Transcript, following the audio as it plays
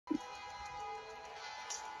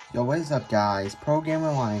Yo, what is up, guys? Pro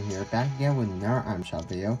Gamer Lion here, back again with another item shop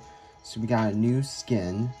video. So we got a new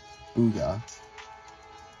skin, Bugha,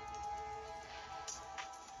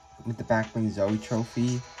 with the backbling Zoe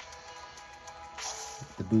trophy,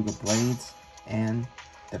 the Bugha blades, and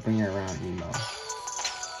the Bring It Around emo.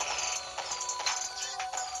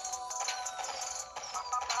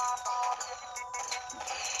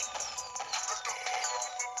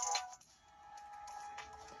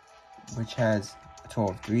 Which has a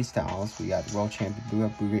total of 3 styles. We got World Champion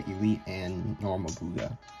Bugha, Bugha Elite, and normal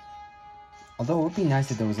Bugha. Although it would be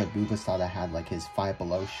nice if there was a Bugha style that had like his Five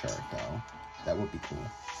Below shirt though. That would be cool.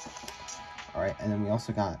 Alright, and then we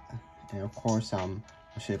also got, and of course, I'll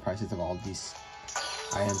show you the prices of all of these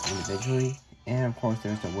items individually. And of course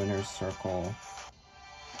there's the Winner's Circle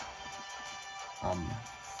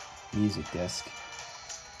music disc.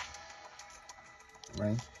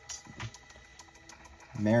 Right?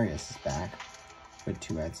 Marius is back with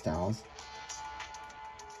 2 head styles.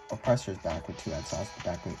 Oppressor is back with 2 head styles, the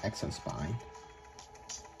backbling Exo Spine.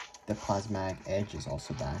 The Plasmatic Edge is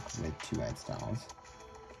also back with 2 head styles.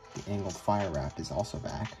 The Angled Fire Wrap is also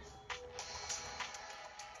back.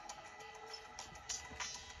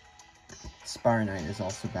 Spire Knight is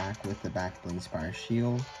also back with the backbling Spire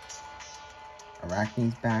Shield.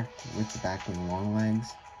 Arachne's back with the backbling Long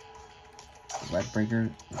Legs. The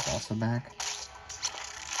Webbreaker is also back.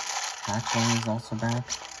 Hackbling is also back.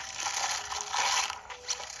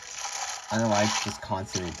 I know I just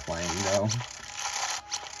constantly playing though.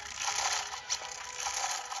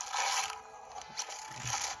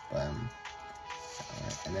 But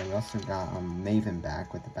alright, and then we also got Maven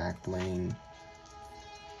back with the back bling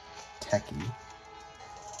Techie.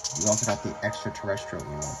 We also got the extraterrestrial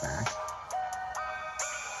emo back.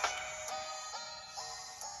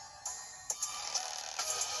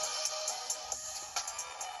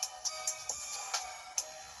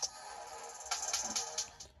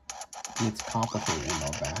 It's Complicated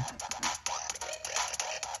emo back.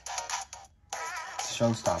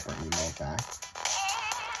 Showstopper emo back.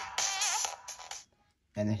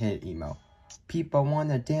 And the Hit emo. People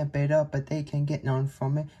wanna damp it up, but they can't get none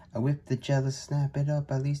from it. I whip the jealous, snap it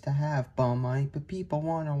up, at least I have bum money. But people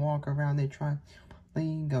wanna walk around, they try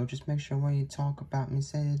lingo. Just make sure when you talk about me,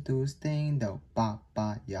 say it do his thing though. Ba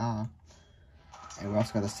ba ya. And we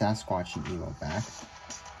also got the Sasquatch emo back.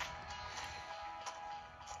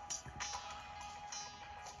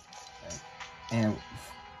 And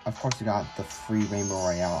of course we got the free Rainbow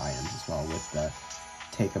Royale items as well, with the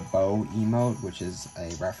Take a Bow emote, which is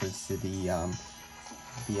a reference to the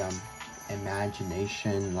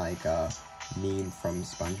imagination meme from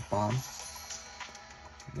SpongeBob.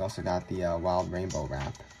 We also got the Wild Rainbow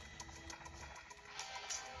Wrap,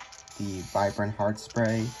 the Vibrant Heart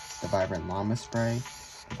Spray, the Vibrant Llama Spray,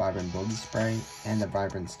 the Vibrant Boogie Spray, and the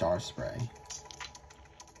Vibrant Star Spray.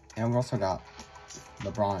 And we also got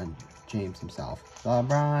LeBron James himself,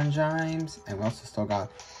 LeBron James, and we also still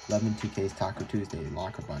got 11-2K's Taco Tuesday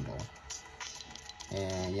Locker Bundle.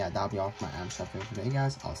 And yeah, that'll be all for my item shop for today,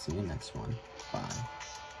 guys. I'll see you next one. Bye.